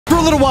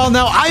a little while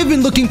now, I've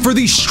been looking for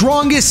the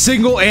strongest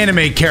single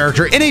anime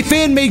character in a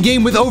fan-made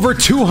game with over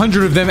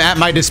 200 of them at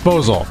my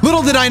disposal.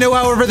 Little did I know,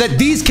 however, that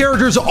these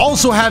characters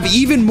also have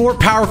even more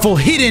powerful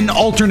hidden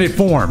alternate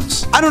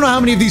forms. I don't know how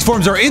many of these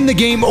forms are in the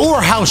game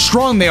or how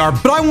strong they are,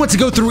 but I want to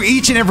go through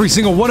each and every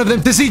single one of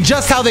them to see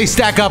just how they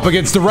stack up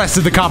against the rest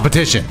of the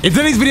competition. In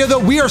today's video, though,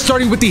 we are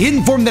starting with the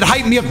hidden form that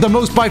hyped me up the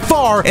most by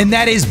far, and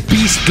that is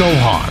Beast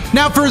Gohan.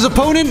 Now, for his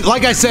opponent,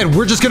 like I said,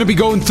 we're just going to be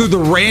going through the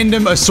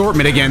random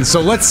assortment again, so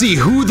let's see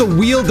who the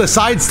wheel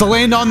decides to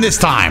land on this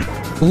time.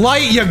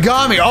 Light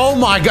Yagami. Oh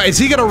my god, is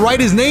he gonna write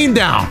his name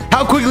down?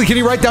 How quickly can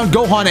he write down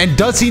Gohan, and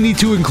does he need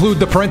to include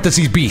the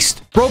parentheses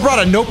beast? Bro brought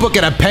a notebook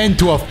and a pen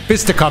to a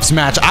fisticuffs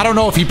match. I don't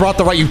know if he brought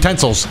the right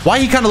utensils. Why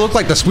he kind of looked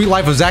like the sweet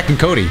life of Zack and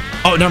Cody?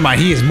 Oh, never mind,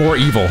 he is more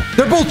evil.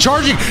 They're both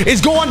charging.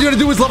 Is Gohan gonna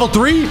do his level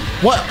 3?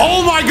 What?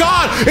 Oh my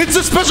god, it's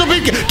a special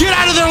beam. Get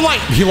out of there,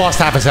 Light. He lost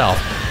half his health.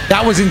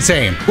 That was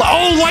insane.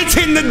 Oh, Light's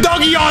hitting the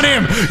Dougie on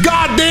him.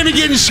 God damn, he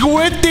getting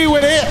squinty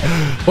with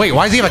it. Wait,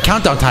 why does he have a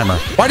countdown timer?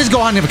 Why does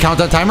Gohan have a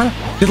countdown timer?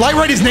 Did Light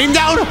write his name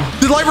down?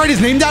 Did Light write his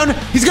name down?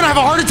 He's gonna have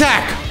a heart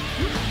attack.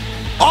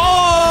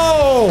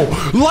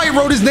 Oh, Light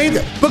wrote his name,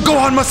 but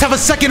Gohan must have a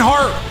second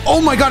heart.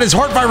 Oh my god, his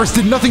heart virus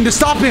did nothing to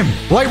stop him.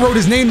 Light wrote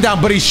his name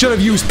down, but he should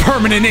have used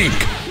permanent ink.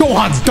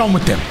 Gohan's done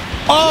with him.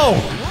 Oh,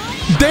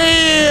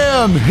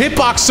 damn.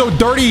 Hitbox so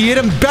dirty, he hit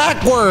him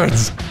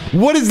backwards.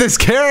 What is this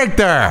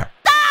character?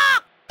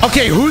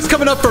 Okay, who's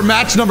coming up for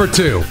match number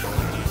 2?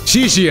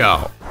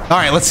 Shishio. All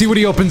right, let's see what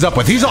he opens up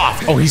with. He's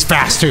off. Oh, he's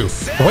fast too.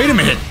 Wait a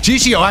minute.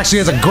 Shishio actually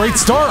has a great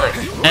start.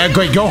 And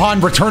great,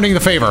 Gohan returning the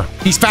favor.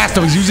 He's fast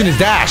though. He's using his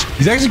dash.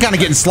 He's actually kind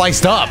of getting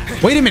sliced up.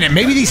 Wait a minute.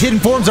 Maybe these hidden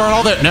forms aren't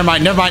all there. Never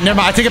mind.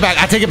 I take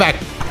it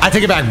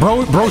back.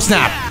 Bro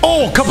snap.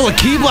 Oh, a couple of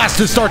Ki Blasts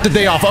to start the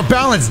day off. A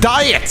balanced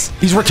diet.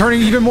 He's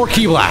returning even more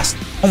Ki Blast.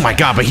 Oh my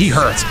god, but he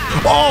hurts.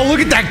 Oh, look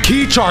at that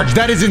Ki charge.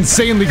 That is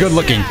insanely good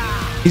looking.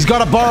 He's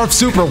got a bar of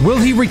super. Will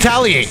he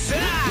retaliate?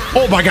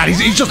 Oh my god,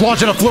 he's just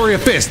launching a flurry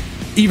of fist.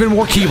 Even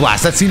more Ki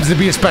Blast. That seems to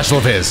be a special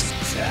of his.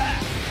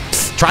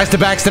 Tries to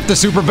backstep the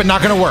super, but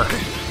not gonna work.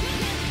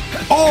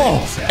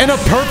 Oh, and a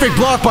perfect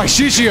block by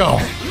Shishio.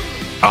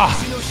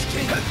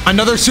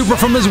 Another super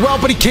from as well,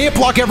 but he can't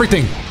block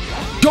everything.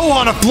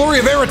 Gohan, a flurry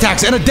of air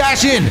attacks and a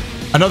dash in.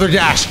 Another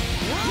dash.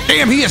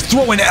 Damn, he is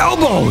throwing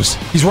elbows.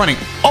 He's running.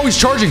 Oh, he's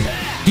charging.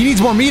 He needs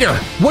more meter.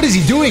 What is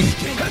he doing?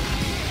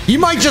 He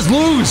might just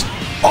lose.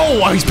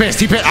 Oh, he's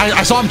pissed.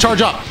 I saw him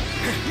charge up.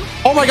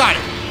 Oh my god.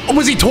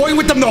 Was he toying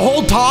with them the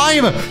whole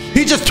time?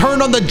 He just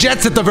turned on the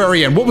jets at the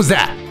very end. What was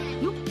that?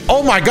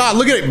 Oh my god,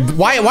 look at it.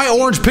 Why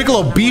Orange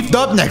Piccolo beefed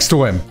up next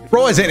to him?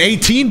 Bro is an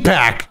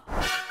 18-pack.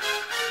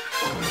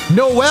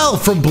 Noelle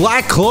from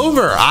Black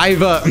Clover. I've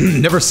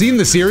never seen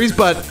the series,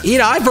 but you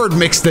know, I've heard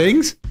mixed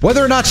things.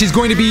 Whether or not she's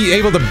going to be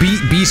able to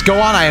beat Beast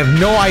Gohan, I have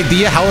no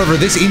idea. However,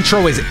 this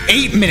intro is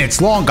 8 minutes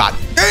long. God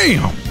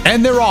damn.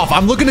 And they're off.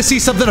 I'm looking to see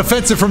something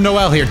offensive from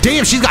Noelle here.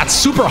 Damn, she's got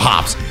super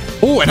hops.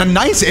 Oh, and a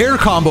nice air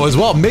combo as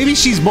well. Maybe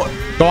she's more...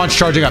 Gohan's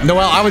charging up.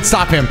 Noelle, I would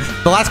stop him.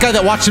 The last guy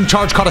that watched him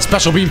charge caught a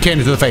special beam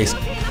cannon to the face.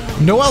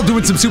 Noelle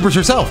doing some supers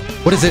herself.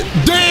 What is it?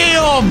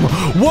 Damn!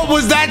 What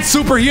was that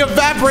super? He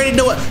evaporated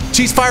Noelle.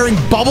 She's firing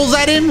bubbles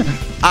at him?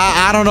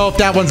 I don't know if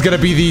that one's going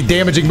to be the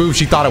damaging move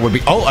she thought it would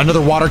be. Oh,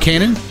 another water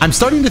cannon. I'm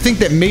starting to think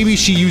that maybe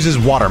she uses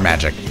water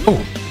magic.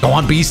 Oh, go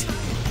on, Beast.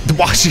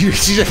 She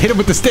just hit him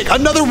with the stick.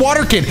 Another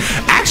water cannon.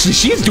 Actually,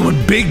 she is doing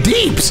big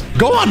deeps.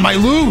 Gohan might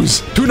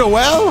lose. To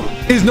Noelle?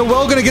 Is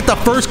Noelle going to get the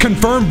first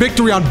confirmed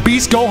victory on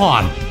Beast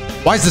Gohan?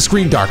 Why is the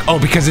screen dark? Oh,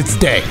 because it's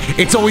day.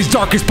 It's always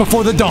darkest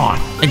before the dawn.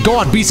 And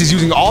Gohan Beast is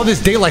using all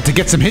this daylight to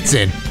get some hits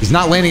in. He's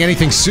not landing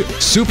anything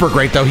super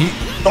great, though.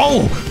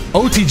 Oh,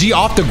 OTG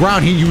off the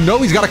ground. You know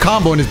he's got a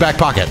combo in his back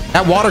pocket.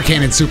 That water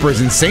cannon super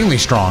is insanely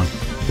strong.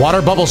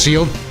 Water bubble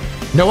shield.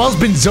 Noelle's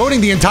been zoning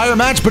the entire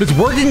match, but it's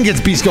working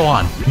against Beast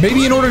Gohan.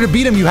 Maybe in order to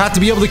beat him, you have to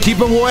be able to keep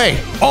him away.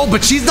 Oh,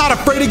 but she's not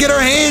afraid to get her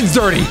hands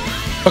dirty.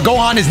 But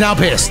Gohan is now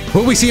pissed.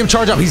 Will we see him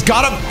charge up? He's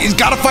got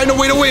to find a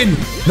way to win.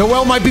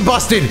 Noelle might be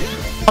busted.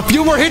 A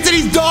few more hits and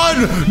he's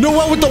done.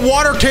 Noelle with the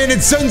water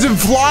cannon sends him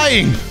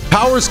flying.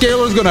 Power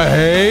Scaler's gonna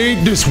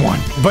hate this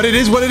one. But it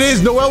is what it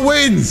is. Noelle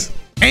wins.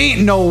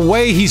 Ain't no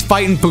way he's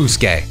fighting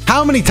Fusuke.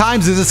 How many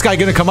times is this guy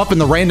gonna come up in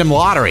the random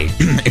lottery?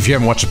 If you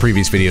haven't watched the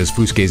previous videos,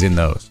 Fusuke's in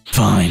those.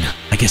 Fine,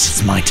 I guess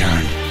it's my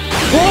turn.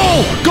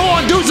 Whoa!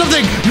 Gohan, do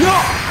something!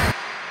 No!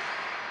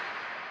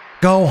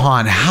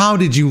 Gohan, how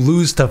did you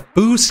lose to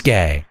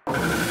Fusuke?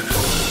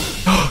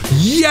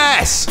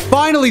 Yes!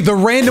 Finally, the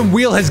random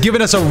wheel has given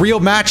us a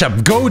real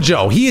matchup.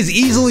 Gojo. He is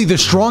easily the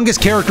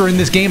strongest character in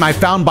this game I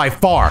found by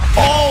far.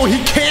 Oh,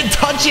 he can't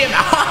touch him.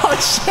 Oh,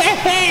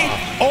 shit.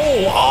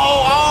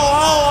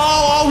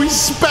 Oh, he's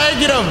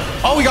spanking him.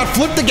 Oh, he got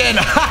flipped again.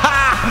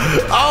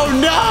 Oh,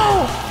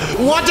 no.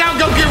 Watch out,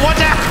 Goku. Watch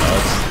out.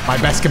 My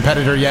best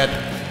competitor yet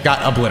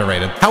got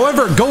obliterated.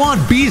 However,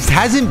 Gohan Beast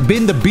hasn't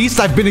been the beast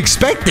I've been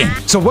expecting.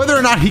 So whether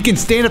or not he can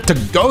stand up to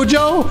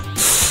Gojo,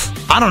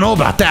 I don't know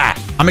about that.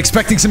 I'm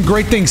expecting some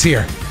great things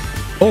here.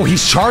 Oh,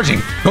 he's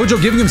charging. Gojo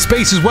giving him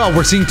space as well.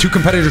 We're seeing two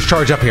competitors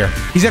charge up here.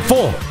 He's at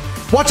full.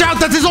 Watch out,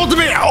 that's his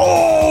ultimate.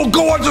 Oh,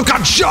 Gohan just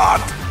got shot.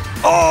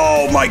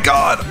 Oh my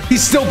god.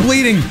 He's still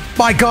bleeding.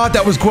 My god,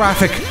 that was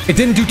graphic. It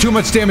didn't do too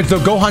much damage though.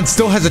 Gohan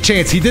still has a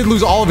chance. He did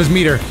lose all of his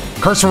meter.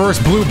 Curse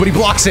reverse blue, but he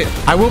blocks it.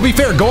 I will be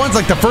fair. Gohan's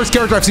like the first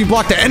character I've seen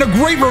block that. And a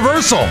great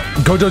reversal.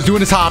 Gojo's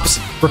doing his hops,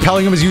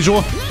 repelling him as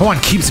usual.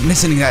 Gohan keeps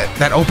missing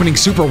that opening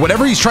super.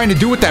 Whatever he's trying to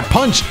do with that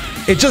punch,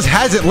 it just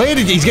hasn't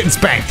landed. He's getting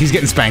spanked. He's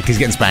getting spanked. He's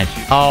getting spanked.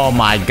 Oh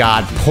my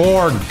god.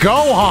 Poor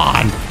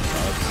Gohan.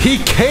 He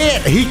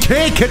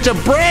can't catch a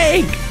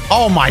break.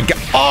 Oh my god.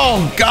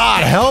 Oh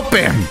god, help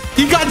him.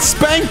 He got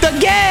spanked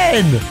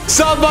again.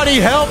 Somebody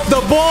help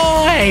the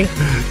boy.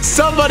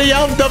 Somebody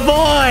help the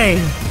boy.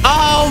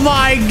 Oh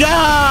my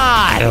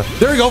god.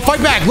 There we go.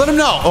 Fight back. Let him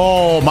know.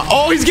 Oh my.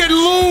 Oh, he's getting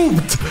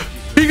looped.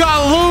 He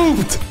got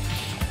looped.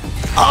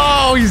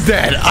 Oh, he's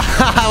dead.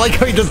 I like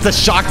how he does the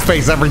shocked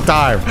face every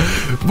time.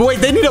 But wait,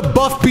 they need a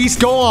buff beast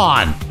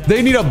Gohan.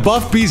 They need a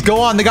buff beast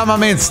Gohan. They got my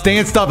man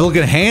stanced up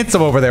looking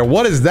handsome over there.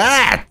 What is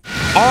that?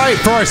 All right,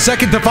 for our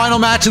second to final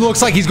match, it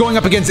looks like he's going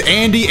up against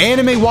Andy.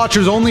 Anime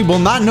watchers only will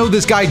not know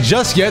this guy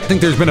just yet.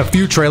 Think there's been a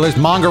few trailers.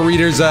 Manga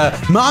readers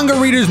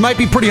might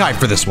be pretty hyped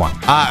for this one.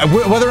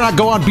 Whether or not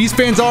Gohan Beast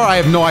fans are, I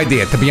have no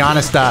idea. To be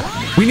honest,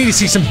 we need to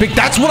see some big.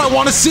 That's what I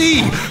want to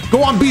see.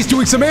 Gohan Beast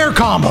doing some air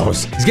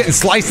combos. He's getting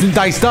sliced and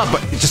diced up,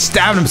 but he's just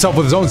stabbing himself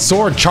with his own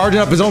sword, charging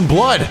up his own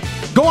blood.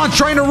 Gohan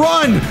trying to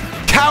run.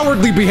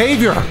 Cowardly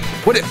behavior.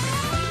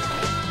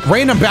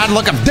 Random bad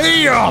luck.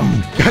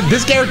 Damn!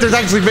 This character's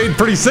actually made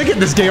pretty sick in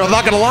this game, I'm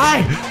not gonna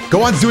lie.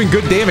 Gohan's doing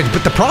good damage,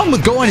 but the problem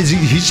with Gohan is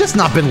he's just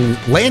not been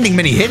landing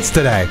many hits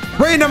today.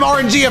 Random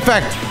RNG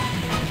effect.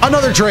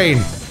 Another train.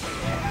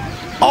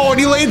 Oh, and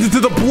he lands into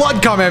the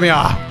blood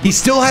Kamehameha. He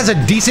still has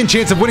a decent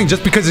chance of winning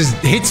just because his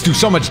hits do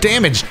so much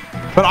damage.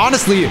 But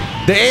honestly,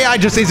 the AI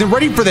just isn't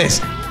ready for this.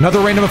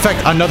 Another random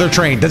effect, another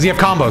train. Does he have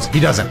combos? He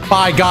doesn't.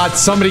 By God,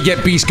 somebody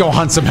get Beast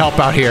Gohan some help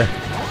out here.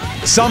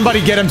 Somebody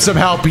get him some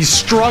help. He's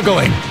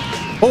struggling.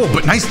 Oh,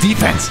 but nice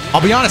defense.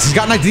 I'll be honest, he's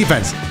got nice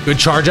defense. Good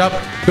charge up,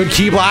 good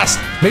ki blast.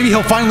 Maybe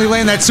he'll finally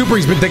land that super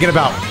he's been thinking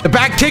about. The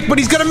back kick, but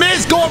he's gonna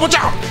miss. Go on, watch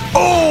out.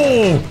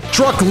 Oh,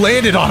 truck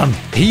landed on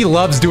him. He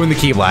loves doing the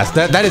ki blast.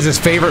 That is his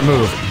favorite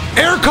move.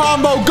 Air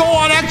combo,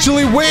 Gohan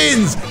actually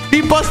wins.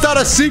 He busts out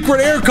a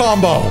secret air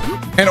combo.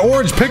 And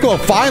Orange Piccolo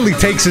finally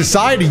takes his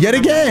side yet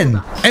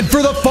again. And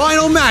for the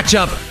final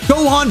matchup,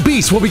 Gohan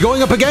Beast will be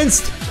going up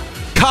against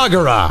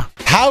Kagura.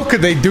 How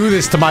could they do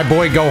this to my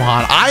boy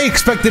Gohan? I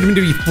expected him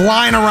to be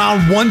flying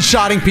around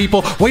one-shotting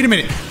people. Wait a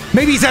minute.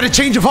 Maybe he's had a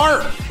change of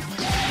heart.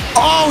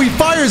 Oh, he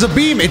fires a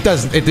beam. It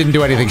didn't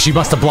do anything. She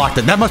must have blocked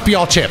it. That must be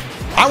all chip.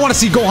 I want to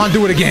see Gohan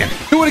do it again.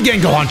 Do it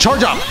again, Gohan.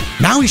 Charge up.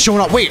 Now he's showing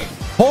up. Wait,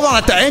 hold on.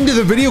 At the end of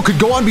the video, could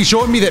Gohan be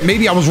showing me that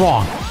maybe I was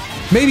wrong?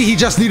 Maybe he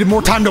just needed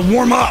more time to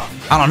warm up.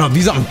 I don't know.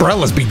 These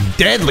umbrellas be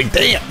deadly.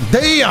 Damn.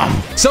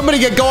 Damn. Somebody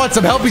get Gohan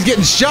some help. He's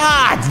getting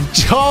shot.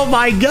 Oh,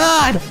 my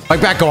God.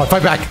 Fight back, Gohan.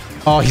 Fight back.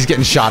 Oh, he's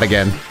getting shot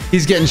again.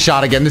 He's getting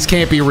shot again. This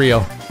can't be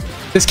real.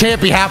 This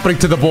can't be happening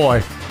to the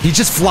boy. He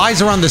just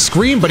flies around the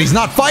screen, but he's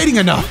not fighting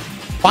enough.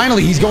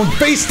 Finally, he's going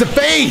face to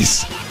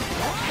face.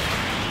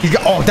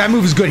 Oh, that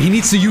move is good. He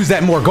needs to use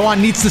that more.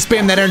 Gohan needs to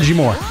spam that energy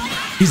more.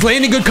 He's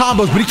landing good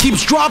combos, but he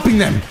keeps dropping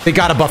them. They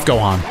gotta buff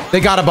Gohan. They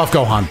gotta buff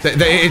Gohan.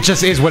 It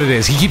just is what it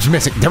is. He keeps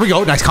missing. There we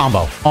go. Nice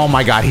combo. Oh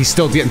my God. He's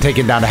still getting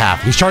taken down to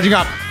half. He's charging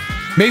up.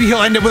 Maybe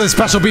he'll end it with a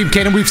special beam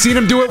cannon. We've seen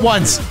him do it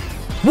once.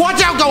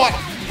 Watch out,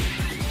 Gohan.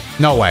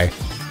 No way.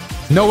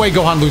 No way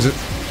Gohan loses.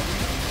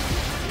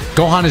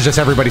 Gohan is just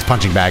everybody's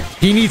punching bag.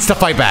 He needs to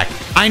fight back.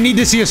 I need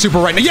to see a super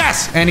right now.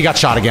 Yes! And he got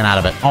shot again out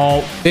of it.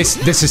 Oh, this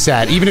is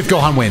sad. Even if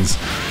Gohan wins.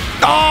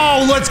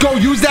 Oh, let's go.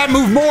 Use that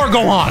move more,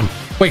 Gohan.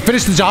 Wait,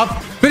 finish the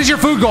job. Finish your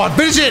food, Gohan.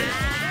 Finish it.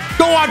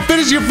 Gohan,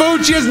 finish your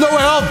food. She has no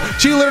health.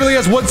 She literally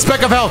has one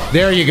speck of health.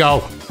 There you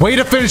go. Way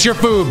to finish your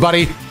food,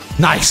 buddy.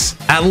 Nice.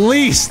 At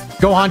least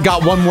Gohan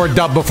got one more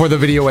dub before the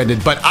video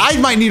ended, but I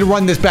might need to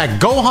run this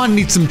back. Gohan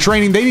needs some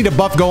training. They need to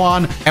buff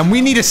Gohan, and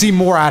we need to see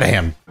more out of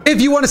him. If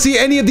you want to see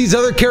any of these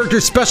other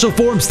characters' special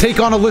forms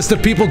take on a list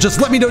of people, just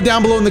let me know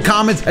down below in the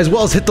comments, as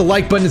well as hit the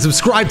like button and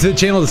subscribe to the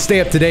channel to stay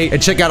up to date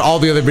and check out all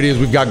the other videos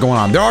we've got going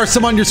on. There are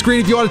some on your screen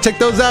if you want to check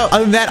those out.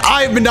 Other than that,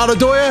 I've been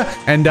Dotodoya,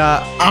 and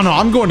I don't know,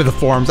 I'm going to the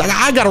forums.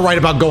 I got to write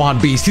about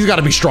Gohan Beast. He's got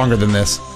to be stronger than this.